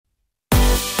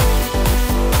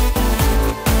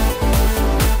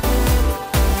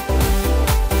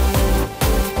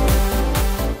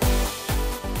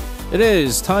It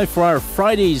is time for our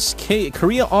Friday's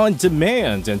Korea On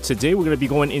Demand, and today we're going to be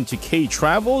going into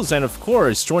K-Travels, and of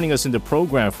course, joining us in the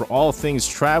program for all things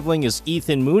traveling is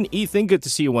Ethan Moon. Ethan, good to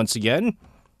see you once again.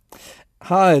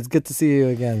 Hi, it's good to see you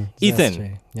again.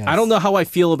 Ethan, yes. I don't know how I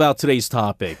feel about today's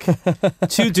topic.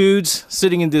 Two dudes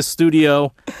sitting in this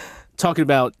studio talking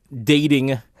about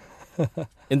dating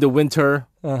in the winter.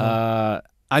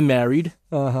 I'm married.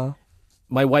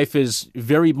 My wife is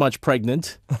very much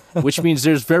pregnant, which means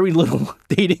there's very little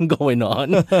dating going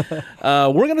on.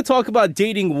 We're going to talk about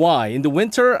dating. Why? In the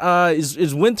winter,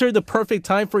 is winter the perfect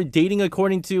time for dating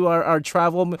according to our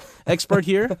travel expert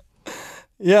here?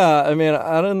 Yeah, I mean,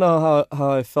 I don't know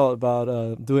how I felt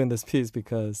about doing this piece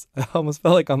because I almost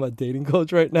felt like I'm a dating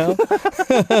coach right now.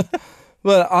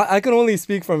 But I can only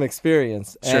speak from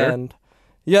experience. Sure. And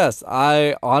yes,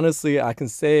 I can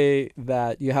say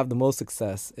that you have the most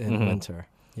success in winter.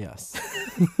 Yes.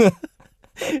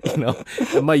 You know,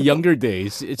 in my younger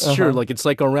days, it's true. Like it's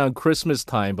like around Christmas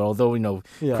time, but although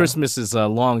Christmas is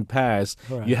long past,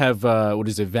 right. You have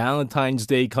Valentine's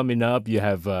Day coming up. You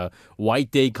have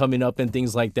White Day coming up and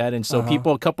things like that, and so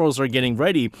couples are getting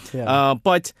ready. Yeah.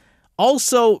 But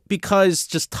also because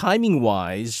just timing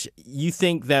wise, you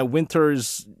think that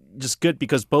winter's just good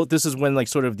because this is when like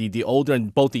sort of the older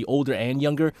and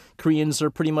younger Koreans are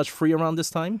pretty much free around this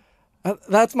time.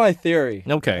 That's my theory.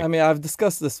 Okay. I mean, I've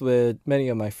discussed this with many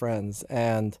of my friends,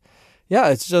 and yeah,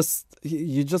 it's just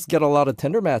you just get a lot of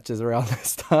Tinder matches around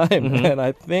this time, and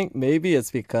I think maybe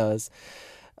it's because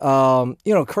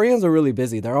Koreans are really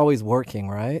busy. They're always working,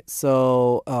 right?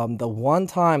 So the one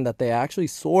time that they actually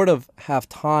sort of have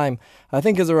time, I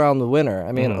think, is around the winter.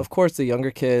 I mean, of course, the younger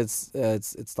kids,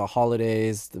 it's the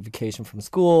holidays, the vacation from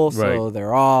school, so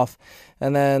they're off.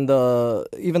 And then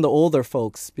even the older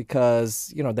folks,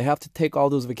 because, they have to take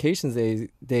all those vacation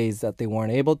days that they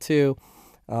weren't able to.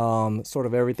 Sort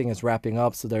of everything is wrapping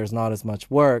up, so there's not as much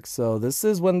work. So this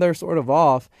is when they're sort of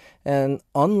off. And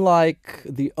unlike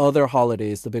the other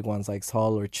holidays, the big ones like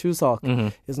Seoul or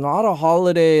Chuseok, it's not a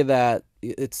holiday that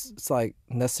it's like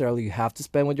necessarily you have to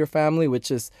spend with your family, which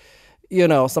is,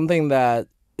 something that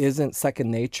isn't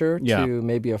second nature to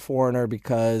maybe a foreigner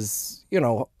because,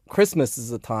 Christmas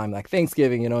is a time like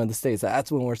Thanksgiving, in the States, that's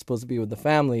when we're supposed to be with the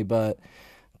family. But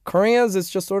Koreans, it's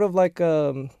just sort of like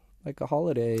a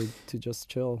holiday to just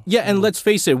chill. Yeah, and let's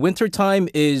face it, wintertime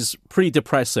is pretty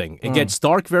depressing. It gets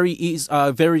dark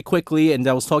very quickly, and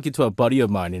I was talking to a buddy of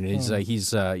mine, and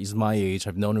he's my age.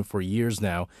 I've known him for years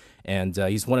now, and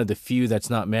he's one of the few that's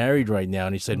not married right now,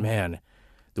 and he said, man,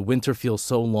 the winter feels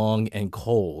so long and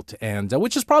cold, and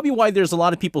which is probably why there's a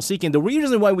lot of people seeking. The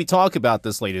reason why we talk about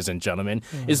this, ladies and gentlemen,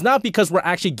 is not because we're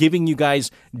actually giving you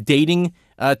guys dating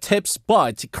tips,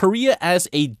 but Korea as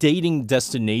a dating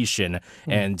destination.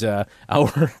 And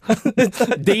our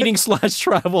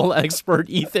dating/travel expert,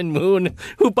 Ethan Moon,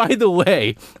 who, by the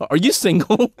way, are you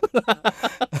single?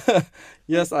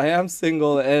 Yes, I am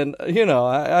single, and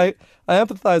I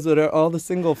empathize with all the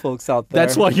single folks out there.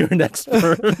 That's why you're an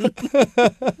expert.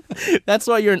 That's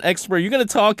why you're an expert. You're going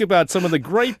to talk about some of the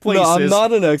great places. No, I'm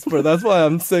not an expert. That's why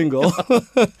I'm single.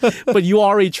 But you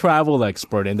are a travel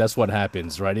expert, and that's what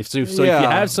happens, right? If you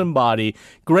have somebody,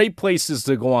 great places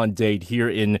to go on date here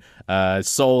in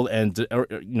Seoul and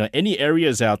any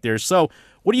areas out there. So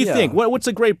what do you think? What's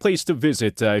a great place to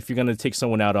visit if you're going to take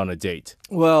someone out on a date?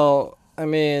 Well, I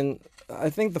mean, I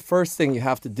think the first thing you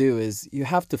have to do is you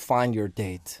have to find your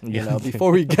date,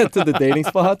 before we get to the dating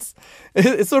spots.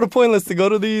 It's sort of pointless to go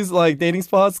to these like dating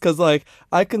spots because like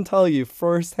I can tell you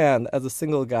firsthand as a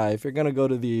single guy, if you're going to go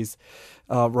to these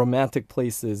romantic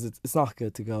places, it's not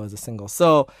good to go as a single.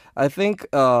 So I think,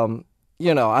 I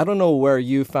don't know where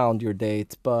you found your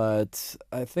date, but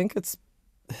I think it's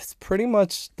pretty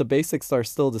much the basics are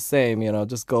still the same.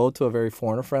 Just go to a very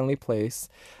foreigner-friendly place.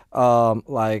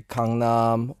 Like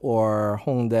Gangnam or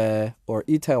Hongdae or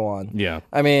Itaewon. Yeah.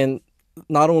 I mean,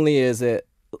 not only is it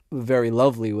very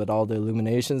lovely with all the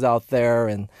illuminations out there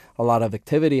and a lot of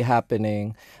activity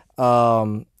happening,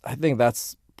 I think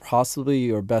that's possibly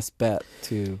your best bet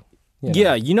to...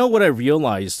 Yeah, you know what I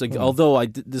realized? Like, although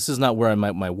this is not where I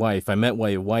met my wife. I met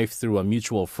my wife through a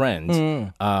mutual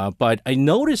friend. But I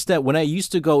noticed that when I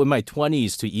used to go in my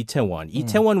 20s to Itaewon,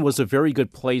 Itaewon was a very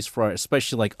good place for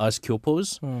especially like us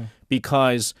Kyopos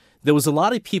because there was a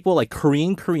lot of people like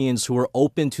Koreans who were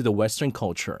open to the Western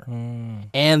culture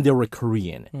and they were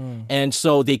Korean. And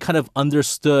so they kind of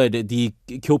understood the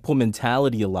Kyopo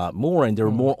mentality a lot more and they were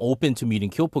more open to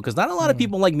meeting Kyopo because not a lot of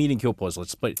people like meeting Kyopos,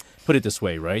 let's put it this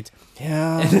way, right?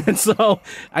 Yeah. And so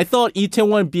I thought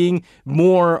Itaewon being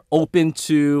more open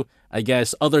to I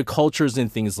guess, other cultures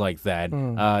and things like that,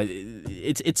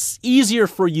 it's easier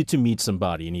for you to meet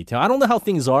somebody in Itaewon. I don't know how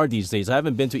things are these days. I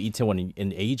haven't been to Itaewon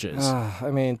in ages.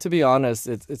 I mean, to be honest,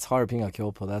 it's hard being a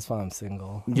Kyopo. That's why I'm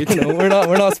single. We're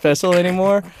not special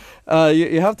anymore.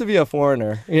 You have to be a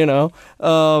foreigner,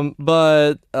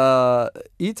 But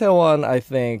Itaewon, I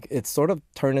think it's sort of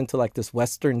turned into like this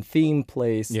Western theme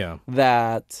place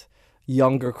that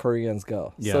younger Koreans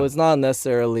go. Yeah. So it's not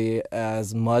necessarily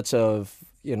as much of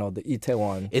the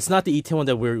Itaewon. It's not the Itaewon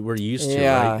that we're used to,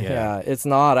 right? Yeah. It's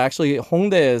not. Actually,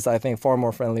 Hongdae is, I think, far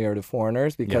more friendlier to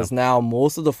foreigners because now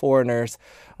most of the foreigners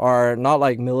are not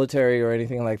like military or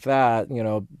anything like that,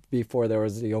 before there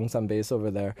was the Yongsan base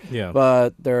over there. Yeah.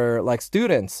 But they're like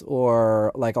students,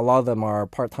 or like a lot of them are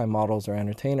part-time models or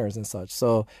entertainers and such.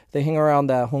 So they hang around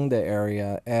that Hongdae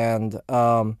area. And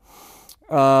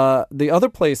the other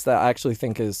place that I actually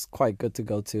think is quite good to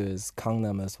go to is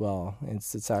Gangnam as well.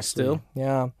 It's actually Still?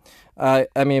 Yeah.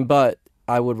 I mean, but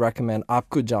I would recommend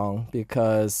Apgujeong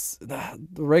because the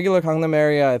regular Gangnam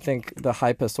area, I think the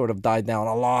hype has sort of died down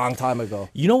a long time ago.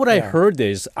 You know what I heard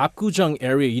is Apgujeong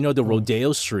area, the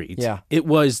Rodeo Street. Yeah. It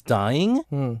was dying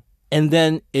and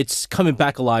then it's coming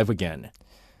back alive again.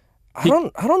 I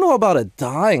don't know about it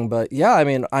dying, but yeah, I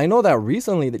mean, I know that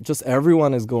recently that just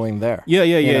everyone is going there. Yeah.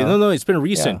 No, it's been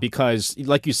recent because,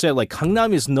 like you said, like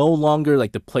Gangnam is no longer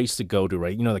like the place to go to,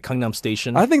 right? The Gangnam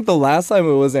Station. I think the last time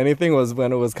it was anything was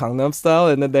when it was Gangnam style,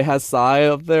 and then they had Psy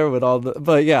up there with all the.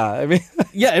 But yeah, I mean,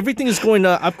 yeah, everything is going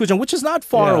to Apgujeong, which is not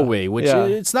far away.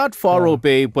 It's not far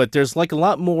away, but there's like a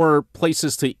lot more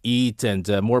places to eat and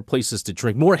more places to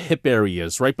drink, more hip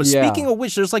areas, right? But speaking of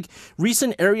which, there's like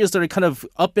recent areas that are kind of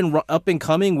up and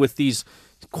coming with these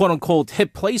quote unquote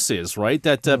hip places, right?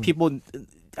 That people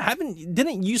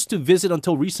didn't used to visit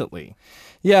until recently.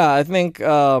 Yeah, I think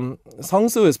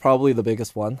Seongsu is probably the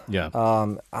biggest one. Yeah.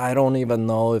 I don't even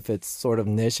know if it's sort of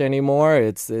niche anymore.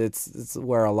 It's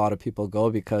where a lot of people go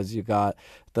because you got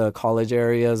the college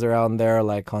areas around there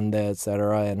like Kondae,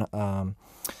 etc.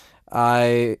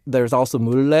 And there's also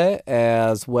Mulle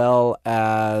as well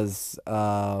as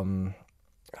why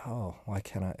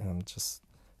can't I'm just.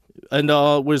 And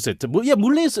what is it? Yeah,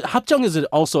 Hapjeong is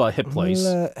also a hip place.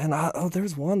 And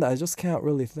there's one that I just can't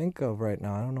really think of right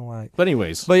now. I don't know why. But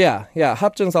anyways. But yeah,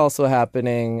 Hapjeong's also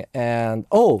happening. And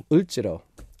Ulchiro.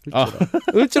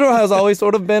 Ulchiro has always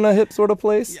sort of been a hip sort of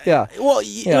place. Yeah. Well,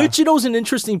 Ulchiro's an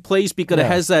interesting place because it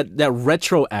has that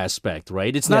retro aspect,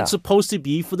 right? It's not supposed to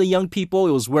be for the young people.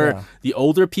 It was where the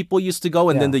older people used to go,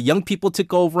 and then the young people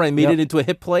took over and made it into a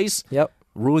hip place. Yep.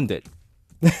 Ruined it.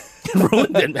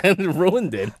 Ruined it, man.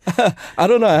 Ruined it. I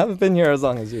don't know. I haven't been here as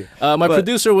long as you. My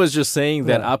producer was just saying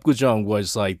that Apgujeong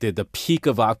was like the peak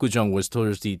of Apgujeong was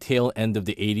towards the tail end of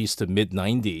the 80s to mid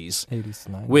 90s. 80s to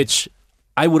 90s. Which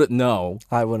I wouldn't know.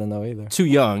 I wouldn't know either. Too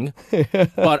young.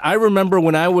 But I remember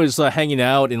when I was hanging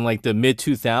out in like the mid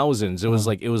 2000s, it was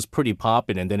like it was pretty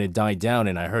poppin', and then it died down.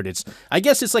 And I heard I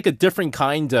guess it's like a different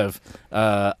kind of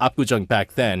Apgujeong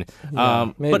back then.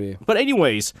 Maybe. But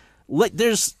anyways,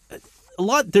 there's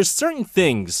certain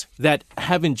things that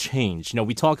haven't changed.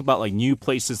 We talk about like new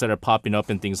places that are popping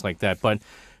up and things like that, but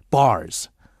bars.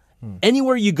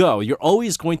 Anywhere you go, you're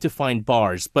always going to find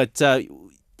bars. But I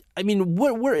mean,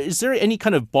 where is there any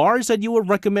kind of bars that you would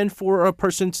recommend for a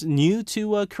person new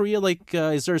to Korea? Like,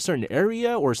 is there a certain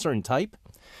area or a certain type?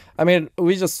 I mean,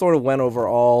 we just sort of went over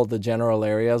all the general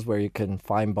areas where you can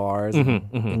find bars and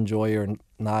enjoy your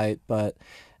night, but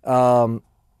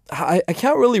I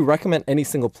can't really recommend any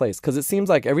single place because it seems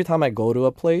like every time I go to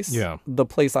a place, the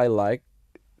place I like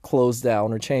closed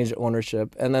down or changed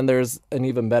ownership, and then there's an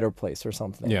even better place or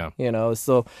something.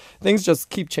 So things just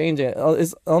keep changing.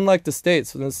 It's unlike the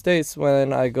States. In the States,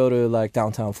 when I go to like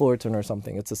downtown Fullerton or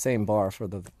something, it's the same bar for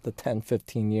the 10,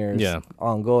 15 years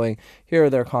ongoing. Here,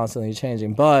 they're constantly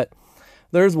changing. But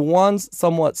there's one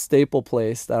somewhat staple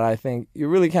place that I think you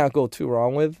really can't go too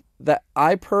wrong with, that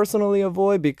I personally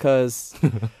avoid because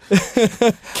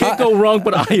can't go wrong,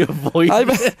 but I avoid.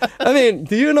 I mean,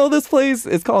 do you know this place?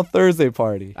 It's called Thursday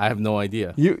Party. I have no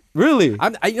idea. You really?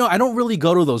 I don't really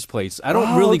go to those places. I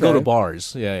don't really go to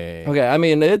bars. Yeah. Okay, I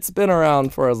mean, it's been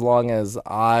around for as long as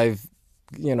I've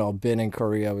been in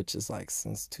Korea, which is like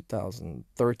since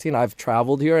 2013. I've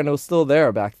traveled here and it was still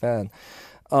there back then.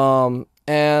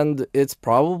 And it's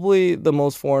probably the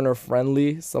most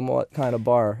foreigner-friendly, somewhat kind of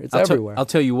bar. It's everywhere. I'll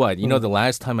tell you what. The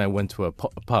last time I went to a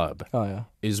pub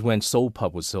is when Seoul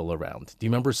Pub was still around. Do you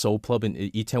remember Seoul Pub in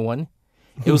Itaewon?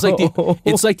 It was like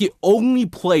it's like the only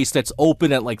place that's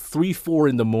open at like 3, 4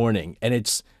 in the morning,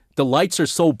 and the lights are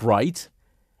so bright,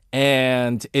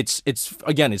 and it's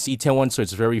Itaewon, so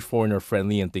it's very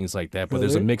foreigner-friendly and things like that. But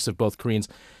there's a mix of both Koreans.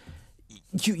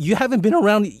 you haven't been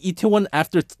around Itaewon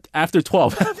after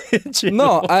 12, haven't you?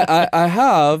 No, I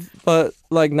have, but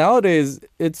like nowadays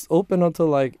it's open until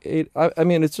like 8. I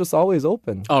mean, it's just always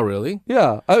open. Oh, really?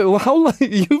 Yeah. Well, how long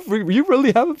you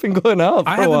really haven't been going out?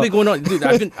 I haven't been going on. Dude,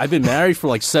 I've been married for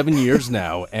like 7 years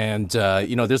now, and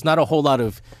there's not a whole lot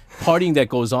of partying that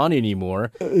goes on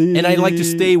anymore. And I like to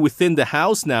stay within the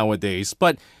house nowadays.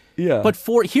 But Yeah. But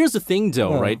here's the thing,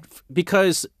 though, right?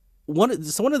 Because one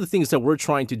of the things that we're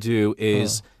trying to do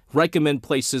is recommend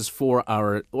places for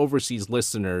our overseas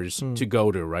listeners to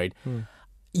go to, right?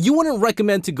 You wouldn't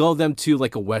recommend to go them to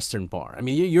like a Western bar. I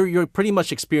mean, you're pretty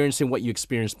much experiencing what you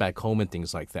experienced back home and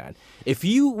things like that. If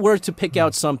you were to pick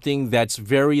out something that's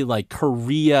very like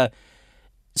Korea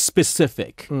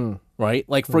specific, right?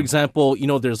 Like for example,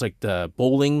 there's like the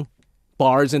bowling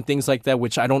bars and things like that,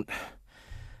 which I don't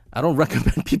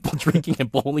recommend people drinking and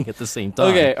bowling at the same time.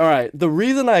 Okay, all right. The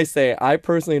reason I say I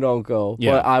personally don't go,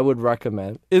 Yeah. but I would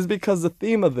recommend, is because the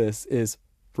theme of this is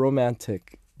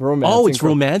romantic. Oh, it's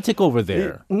romantic over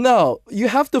there. No, you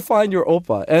have to find your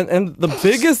oppa. And the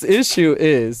biggest issue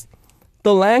is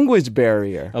the language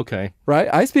barrier, Okay. right?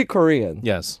 I speak Korean.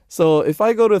 Yes. So if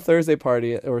I go to a Thursday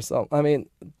party or something, I mean,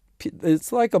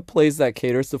 it's like a place that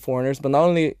caters to foreigners, but not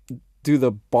only do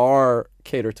the bar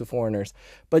cater to foreigners,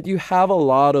 but you have a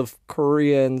lot of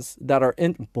Koreans that are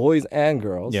in boys and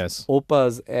girls, Yes.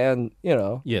 oppas and,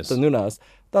 Yes. the nunas,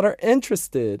 that are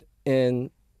interested in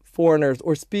foreigners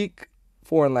or speak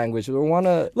foreign language or want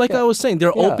to... Like I was saying,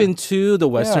 they're Yeah. open to the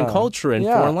Western Yeah. culture and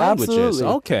Yeah, foreign languages.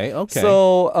 absolutely. Okay.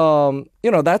 So,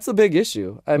 that's a big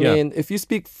issue. I Yeah. mean, if you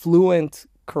speak fluent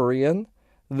Korean,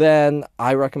 then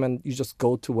I recommend you just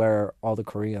go to where all the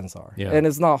Koreans are. Yeah. And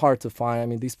it's not hard to find. I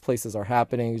mean, these places are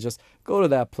happening. You just go to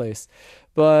that place.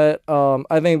 But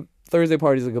I think Thursday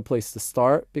party is a good place to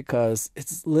start because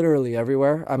it's literally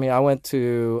everywhere. I mean, I went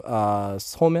to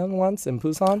Somen once in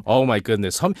Busan. Oh my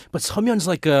goodness. But Seoul's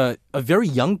like a very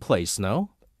young place, no?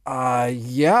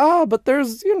 Yeah, but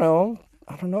there's, I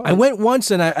don't know. I went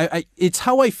once, and I it's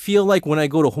how I feel like when I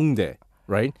go to Hongdae,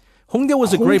 right? Hongdae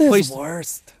was a great Hongdae's place.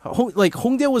 worst. Like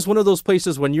Hongdae was one of those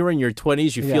places when you're in your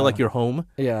 20s, you Yeah. feel like you're home,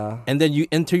 Yeah. and then you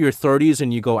enter your 30s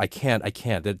and you go, I can't.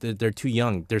 They're too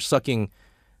young. They're sucking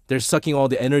all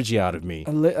the energy out of me.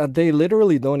 They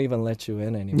literally don't even let you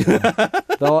in anymore.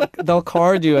 they'll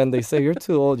card you and they say you're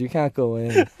too old. You can't go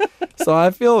in. So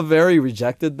I feel very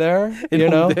rejected there. In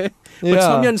Hongdae. But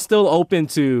Seoul's still open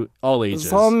to all ages.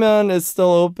 Seoul is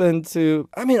still open to.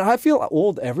 I mean, I feel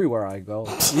old everywhere I go,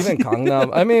 even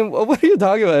Gangnam. I mean, what are you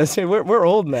talking about? We're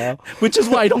old now. Which is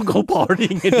why I don't go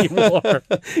partying anymore.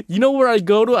 You know where I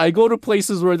go to? I go to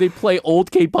places where they play old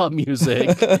K-pop music.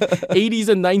 80s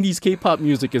and 90s K-pop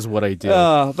music is what I do.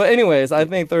 But anyways, I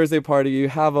think Thursday party, you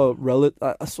have a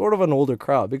sort of an older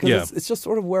crowd because Yeah. it's just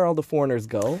sort of where all the foreigners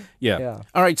go. Yeah. Yeah.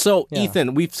 All right. So, Yeah.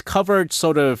 Ethan, we've covered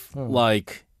sort of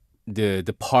like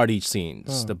the party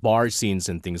scenes, the bar scenes,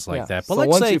 and things like that. But so let's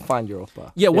once say, you find your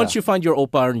oppa. once you find your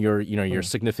oppa and your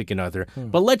significant other.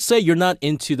 But let's say you're not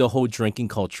into the whole drinking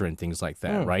culture and things like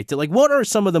that, right? Like, what are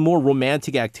some of the more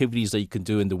romantic activities that you can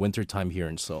do in the wintertime here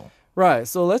in Seoul? Right.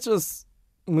 So let's just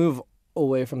move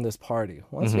away from this party.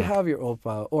 Once you have your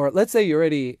oppa, or let's say you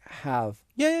already have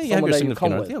Yeah, you have someone your that you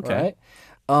come significant with, other. Okay.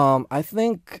 right? I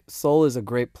think Seoul is a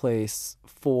great place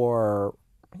for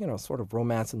sort of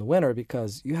romance in the winter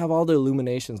because you have all the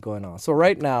illuminations going on. So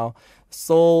right now,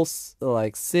 Seoul's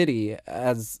like city,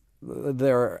 as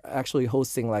they're actually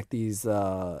hosting like these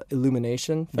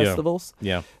illumination festivals.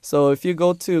 Yeah. So if you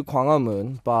go to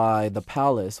Gwanghwamun by the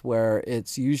palace, where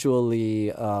it's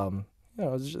usually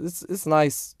it's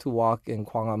nice to walk in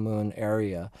Gwanghwamun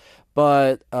area,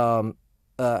 but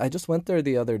I just went there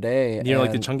the other day. Near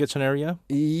like the and- Cheonggyecheon area?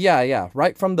 yeah,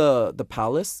 right from the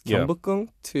palace, Yeah. Gyeongbukgung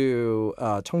to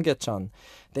Cheonggyecheon,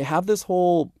 they have this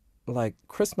whole like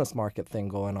Christmas market thing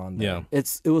going on there. Yeah.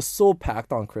 It was so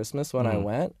packed on Christmas when I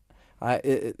went. I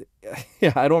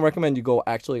don't recommend you go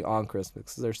actually on Christmas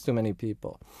because there's too many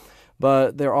people.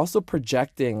 But they're also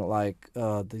projecting like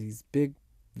these big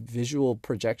visual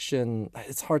projection.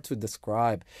 It's hard to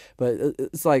describe, but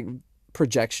it's like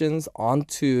projections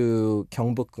onto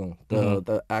Gyeongbukgung,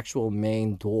 the actual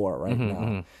main door right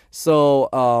now.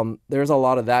 So there's a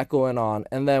lot of that going on.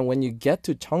 And then when you get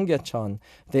to Cheonggyecheon,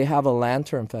 they have a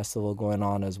lantern festival going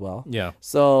on as well. Yeah.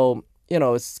 So,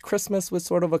 it's Christmas with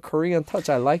sort of a Korean touch.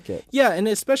 I like it. Yeah, and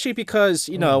especially because,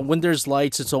 when there's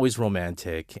lights, it's always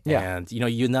romantic. Yeah. And,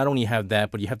 you not only have that,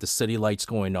 but you have the city lights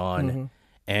going on.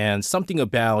 And something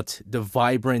about the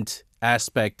vibrant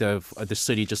aspect of the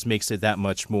city just makes it that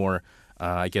much more,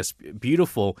 I guess,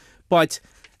 beautiful. But,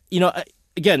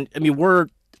 again, I mean, we're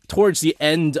towards the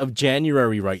end of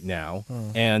January right now,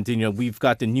 and we've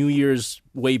got the New Year's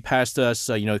way past us.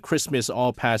 Christmas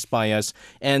all passed by us,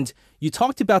 and you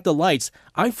talked about the lights.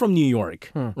 I'm from New York,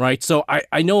 right? So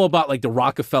I know about like the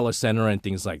Rockefeller Center and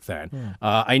things like that.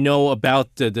 I know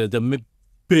about the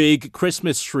big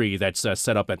Christmas tree that's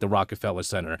set up at the Rockefeller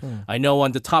Center. I know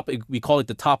on the top, we call it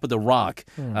the top of the rock,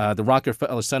 the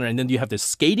Rockefeller Center, and then you have the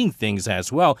skating things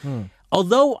as well.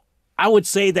 Although I would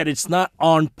say that it's not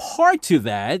on par to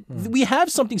that, we have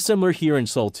something similar here in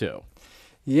Seoul too.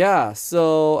 Yeah,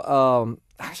 so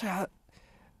actually,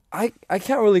 I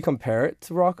can't really compare it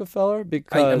to Rockefeller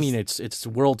because I mean it's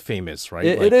world famous, right?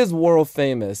 it is world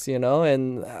famous,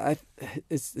 and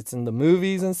it's in the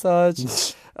movies and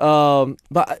such.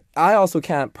 But I also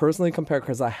can't personally compare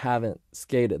because I haven't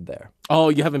skated there. Oh,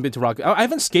 you haven't been to I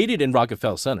haven't skated in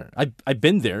Rockefeller Center. I've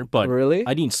been there, but Really?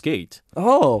 I didn't skate.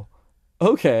 Oh,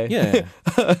 okay. Yeah.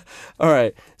 All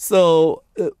right. So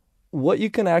what you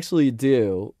can actually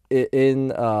do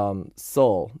in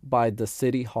Seoul by the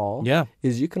city hall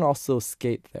is you can also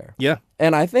skate there. Yeah.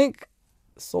 And I think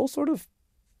Seoul sort of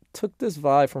took this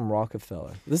vibe from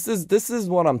Rockefeller. This is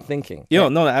what I'm thinking. Yeah,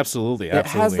 no, absolutely. It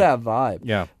has that vibe.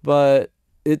 Yeah. But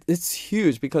it's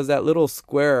huge because that little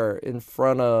square in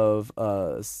front of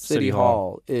City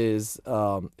Hall is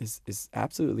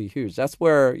absolutely huge. That's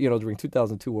where, during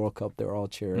 2002 World Cup, they were all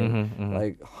cheering,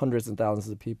 like hundreds and thousands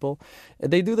of people.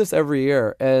 And they do this every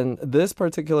year. And this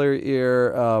particular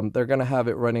year, they're going to have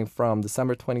it running from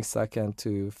December 22nd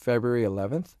to February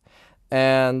 11th.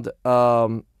 And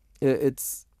I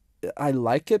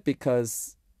like it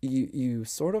because you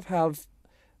sort of have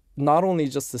not only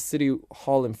just the city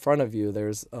hall in front of you,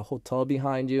 there's a hotel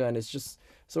behind you, and it's just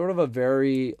sort of a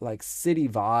very like city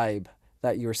vibe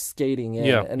that you're skating in,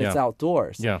 and it's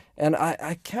outdoors. Yeah. And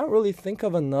I can't really think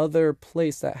of another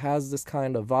place that has this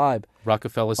kind of vibe.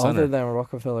 Rockefeller Center. Other than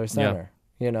Rockefeller Center.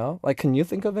 Like, can you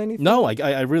think of anything? No,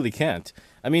 I really can't.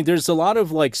 I mean, there's a lot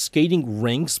of like skating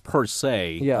rinks per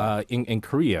se in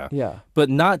Korea, but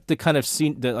not the kind of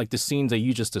scene the scenes that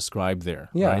you just described there.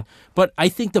 Right? But I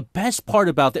think the best part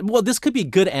about that, well, this could be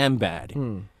good and bad,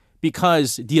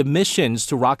 because the admissions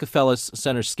to Rockefeller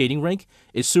Center skating rink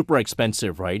is super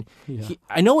expensive, right? Yeah.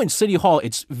 I know in City Hall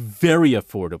it's very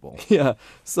affordable. Yeah.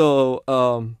 So,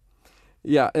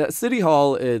 at City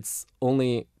Hall it's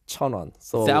only 1,000won.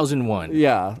 So 1,000 won.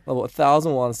 Yeah,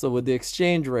 1,000 won. So with the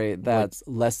exchange rate, that's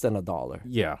less than $1.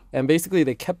 Yeah. And basically,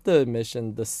 they kept the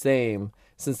admission the same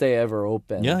since they ever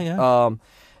opened. Yeah.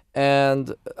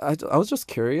 And I was just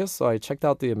curious, so I checked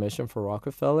out the admission for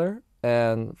Rockefeller.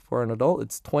 And for an adult,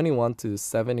 it's $21 to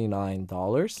 $79.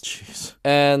 Jeez.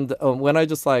 And when I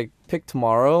just picked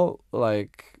tomorrow,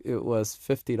 it was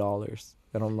 $50.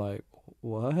 And I'm like,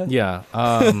 what? Yeah.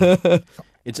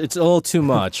 It's a little too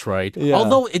much, right? Yeah.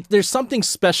 Although there's something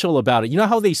special about it. You know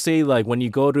how they say when you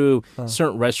go to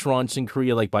certain restaurants in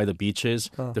Korea, like by the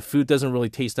beaches, the food doesn't really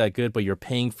taste that good, but you're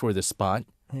paying for the spot.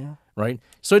 Yeah. Right?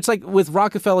 So it's like with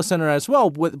Rockefeller Center as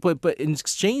well. But in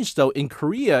exchange, though, in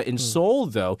Korea, in Seoul,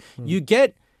 though, you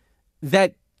get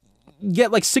that.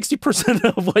 Get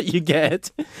 60% of what you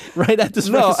get, right at this.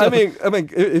 No, I mean,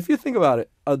 if you think about it,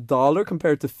 $1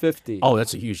 compared to 50. Oh,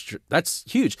 that's huge.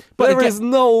 But there is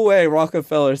no way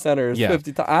Rockefeller Center is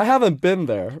 50 times. I haven't been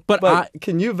there, but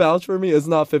can you vouch for me? It's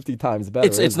not 50 times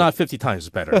better. It's not 50 times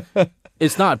better.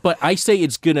 It's not. But I say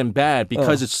it's good and bad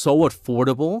because it's so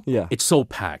affordable. Yeah, it's so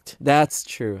packed. That's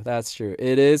true.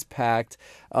 It is packed.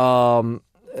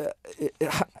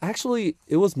 Actually,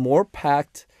 it was more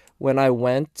packed when I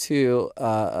went to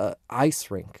ice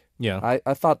rink. Yeah.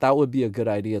 I thought that would be a good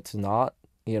idea to not,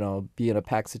 be in a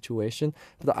packed situation.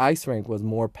 But the ice rink was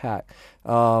more packed.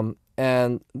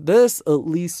 And this, at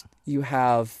least you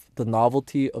have the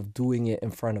novelty of doing it in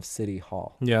front of City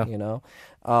Hall. Yeah.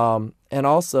 And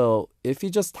also, if you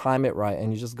just time it right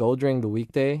and you just go during the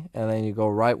weekday and then you go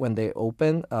right when they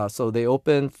open. So they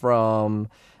open from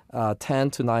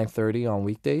 10 to 9:30 on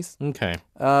weekdays. Okay.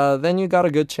 Then you got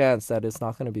a good chance that it's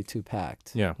not going to be too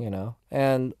packed. Yeah.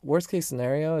 And worst case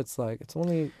scenario, it's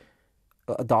only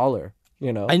 $1.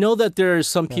 I know that there's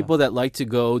some people that like to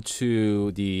go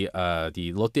to the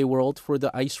Lotte World for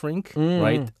the ice rink,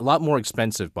 right? A lot more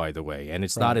expensive, by the way, and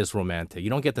it's not as romantic. You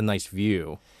don't get the nice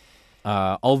view.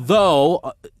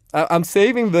 Although. I'm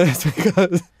saving this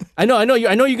because I know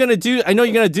you're gonna do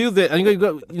this. We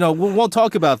won't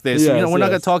talk about this. Yes, we're not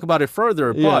gonna talk about it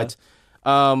further. Yeah.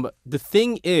 But the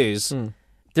thing is,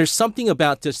 there's something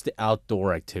about just the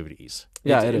outdoor activities.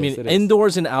 Yeah, it is.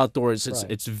 Indoors and outdoors,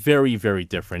 it's very, very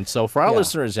different. So for our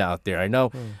listeners out there, I know,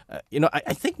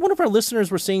 I think one of our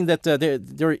listeners were saying that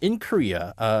they're in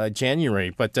Korea, January.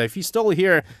 But if you're still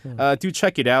here, do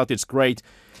check it out. It's great.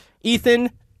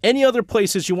 Ethan, any other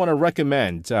places you want to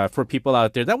recommend for people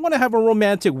out there that want to have a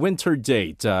romantic winter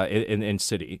date in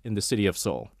the city of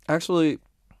Seoul? Actually,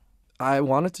 I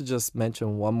wanted to just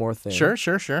mention one more thing. Sure.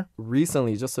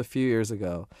 Recently, just a few years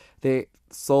ago,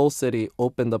 Seoul City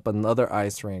opened up another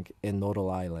ice rink in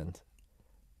Nodal Island.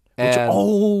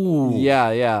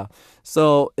 Yeah.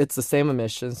 So it's the same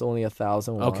emissions, only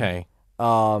 1,000 won. Okay.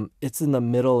 It's in the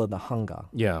middle of the hangang.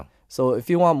 Yeah. So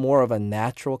if you want more of a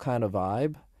natural kind of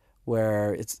vibe,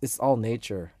 where it's all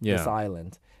nature, this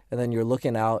island, and then you're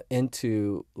looking out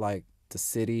into like the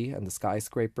city and the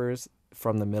skyscrapers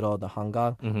from the middle of the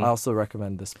hangang, I also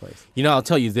recommend this place. I'll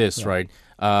tell you this, right?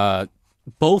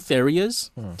 Both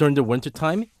areas during the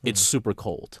wintertime, it's super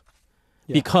cold.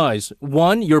 Yeah. Because,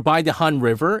 one, you're by the Han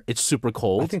River, it's super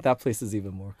cold. I think that place is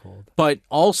even more cold. But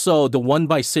also, the one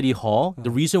by City Hall,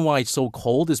 the reason why it's so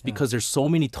cold is because there's so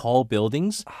many tall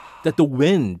buildings that the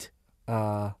wind...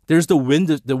 there's the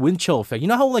wind chill effect. You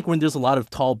know how like when there's a lot of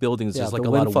tall buildings, there's like a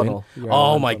lot of wind?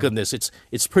 Oh my goodness,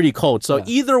 it's pretty cold. So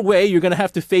either way, you're going to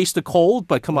have to face the cold,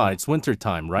 but come on, it's winter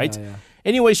time, right? Yeah.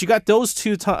 Anyways, you got those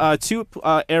two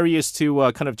areas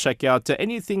to kind of check out.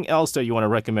 Anything else that you want to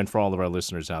recommend for all of our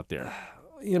listeners out there?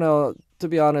 To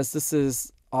be honest, this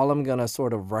is all I'm going to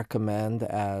sort of recommend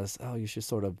as, you should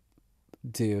sort of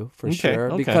do for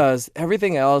sure. Okay. Because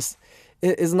everything else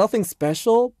is nothing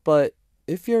special, but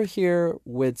if you're here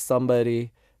with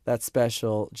somebody that's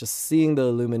special, just seeing the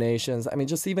illuminations, I mean,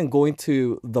 just even going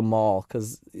to the mall,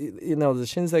 because, the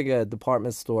Shinsegae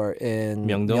department store in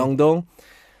Myeongdong,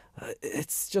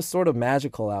 it's just sort of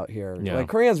magical out here. Yeah. Like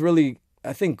Koreans really,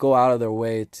 I think, go out of their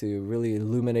way to really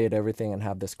illuminate everything and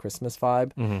have this Christmas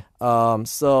vibe.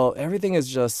 So everything is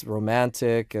just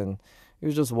romantic, and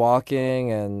you're just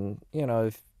walking, and,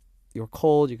 if you're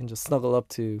cold, you can just snuggle up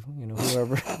to,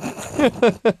 whoever.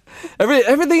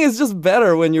 Everything is just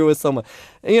better when you're with someone,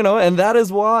 and that is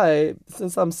why,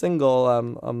 since I'm single,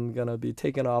 I'm gonna be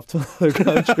taken off to another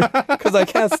country because I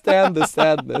can't stand the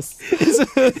sadness.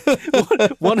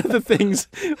 One of the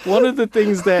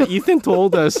things that Ethan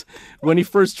told us when he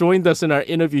first joined us in our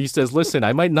interview, he says, "Listen,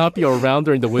 I might not be around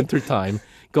during the winter time.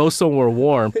 Go somewhere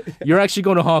warm." You're actually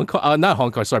going to Hong Kong, not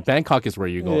Hong Kong, sorry, Bangkok is where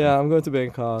you're going. Yeah, I'm going to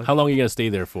Bangkok. How long are you going to stay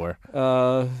there for?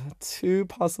 2,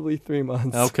 possibly 3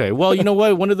 months. Okay, well, you know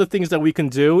what? One of the things that we can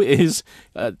do is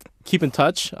keep in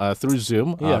touch through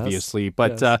Zoom, obviously.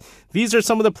 But these are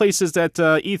some of the places that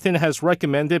Ethan has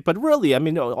recommended. But really, I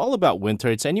mean, all about winter.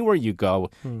 It's anywhere you go.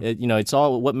 It's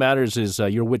all, what matters is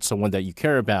you're with someone that you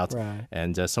care about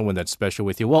and someone that's special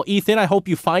with you. Well, Ethan, I hope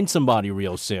you find somebody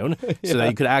real soon so that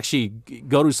you could actually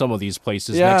go to some of these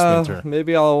places next winter.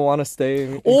 Maybe I'll want to stay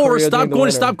in or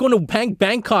Korea stop going to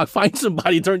Bangkok. Find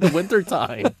somebody during the winter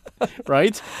time,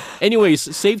 right?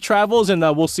 Anyways, safe travels, and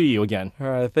we'll see you again. All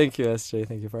right, thank you, SJ.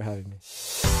 Thank you for having me.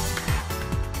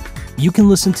 You can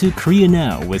listen to Korea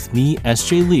Now with me,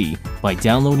 SJ Lee, by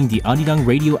downloading the Arirang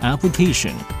radio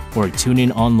application or tune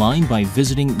in online by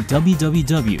visiting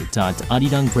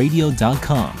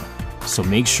www.arirangradio.com. So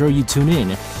make sure you tune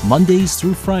in Mondays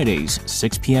through Fridays,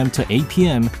 6 p.m. to 8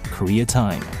 p.m. Korea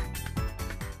time.